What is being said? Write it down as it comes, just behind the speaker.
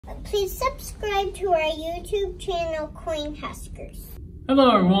Please subscribe to our YouTube channel, Coinhuskers.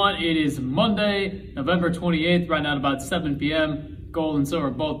 Hello everyone, it is Monday, November 28th, right now at about 7 p.m. Gold and silver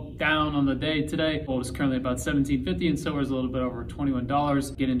both down on the day today. Gold is currently about $17.50 and silver is a little bit over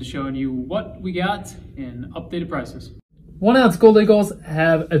 $21. Get into showing you what we got in updated prices. 1 ounce gold eagles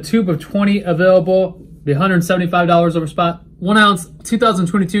have a tube of 20 available, be $175 over spot. 1 ounce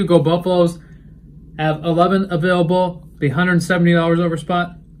 2022 gold buffaloes have 11 available, be $170 over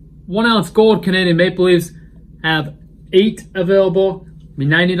spot. 1 ounce gold Canadian maple leafs have 8 available, be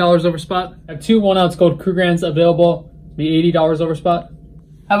 $90 over spot. I have 2 1 ounce gold Krugerrands available, be $80 over spot.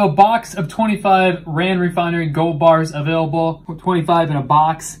 I have a box of 25 Rand Refinery gold bars available, 25 in a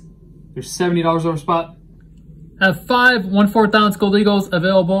box. They're $70 over spot. I have 5 1/4 ounce gold eagles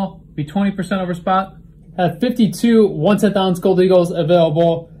available, be 20% over spot. I have 52 1/10 ounce gold eagles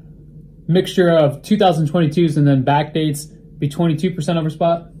available, mixture of 2022s and then back dates, be 22% over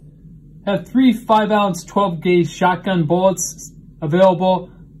spot. I have 3 5 ounce 12 gauge shotgun bullets available,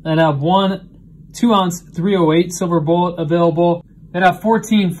 and I have 1 2 ounce 308 silver bullet available. Then I have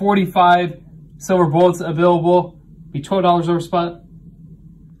 14 45 silver bullets available, be $12 over spot.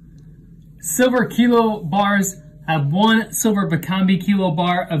 Silver kilo bars, I have 1 silver Bacambi kilo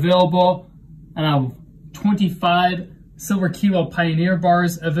bar available, and I have 25 silver kilo Pioneer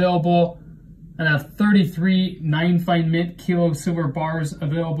bars available, and I have 33 9 fine mint kilo silver bars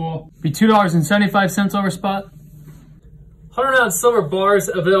available, be $2.75 over spot. 100 ounce silver bars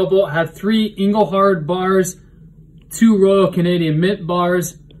available, I have 3 Engelhard bars, 2 Royal Canadian Mint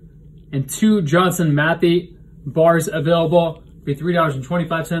bars, and 2 Johnson Matthey bars available, be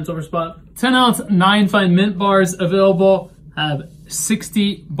 $3.25 over spot. 10 ounce 9 fine mint bars available, I have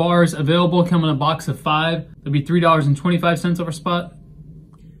 60 bars available, come in a box of 5, that'll be $3.25 over spot.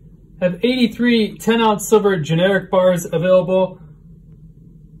 I have 83 10 ounce silver generic bars available,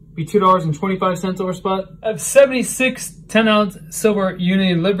 be $2.25 over spot. I have 76 10 ounce silver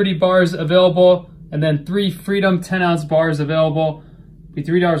Union Liberty bars available, and then 3 Freedom 10 ounce bars available, be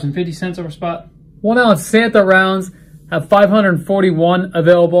 $3.50 over spot. 1 ounce Santa rounds have 541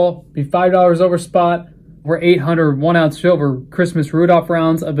 available, be $5 over spot. Over 800 1 ounce silver Christmas Rudolph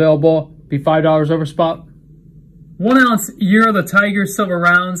rounds available, be $5 over spot. 1 ounce Year of the Tiger silver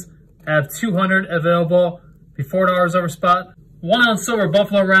rounds have 200 available, be $4 over spot. 1 ounce silver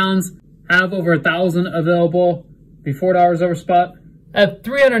buffalo rounds have over 1,000 available, be $4 over spot. I have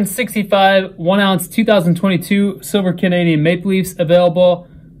 365 1 ounce 2022 silver Canadian maple leafs available,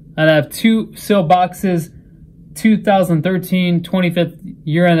 and I have 2 sil boxes 2013 25th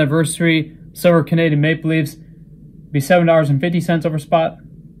year anniversary silver Canadian maple leafs, be $7.50 over spot.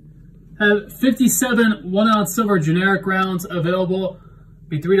 I have 57 1 ounce silver generic rounds available,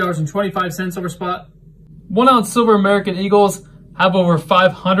 be $3.25 over spot. 1 ounce silver American Eagles have over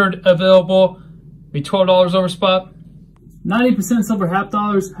 500 available, be $12 over spot. 90% silver half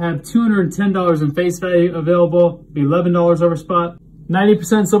dollars have $210 in face value available, be $11 over spot.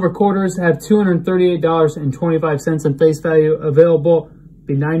 90% silver quarters have $238.25 in face value available,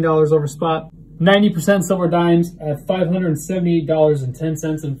 be $9 over spot. 90% silver dimes have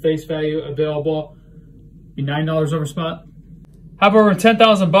 $578.10 in face value available, be $9 over spot. Have over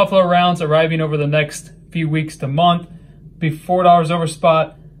 10,000 buffalo rounds arriving over the next few weeks to month, be $4 over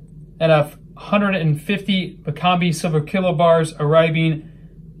spot, and have 150 Bacambi silver kilo bars arriving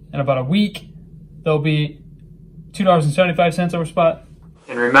in about a week. They'll be $2.75 over spot.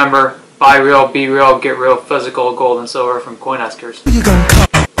 And remember, buy real, be real, get real physical gold and silver from Coinhuskers.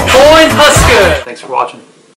 Coinhuskers! Thanks for watching.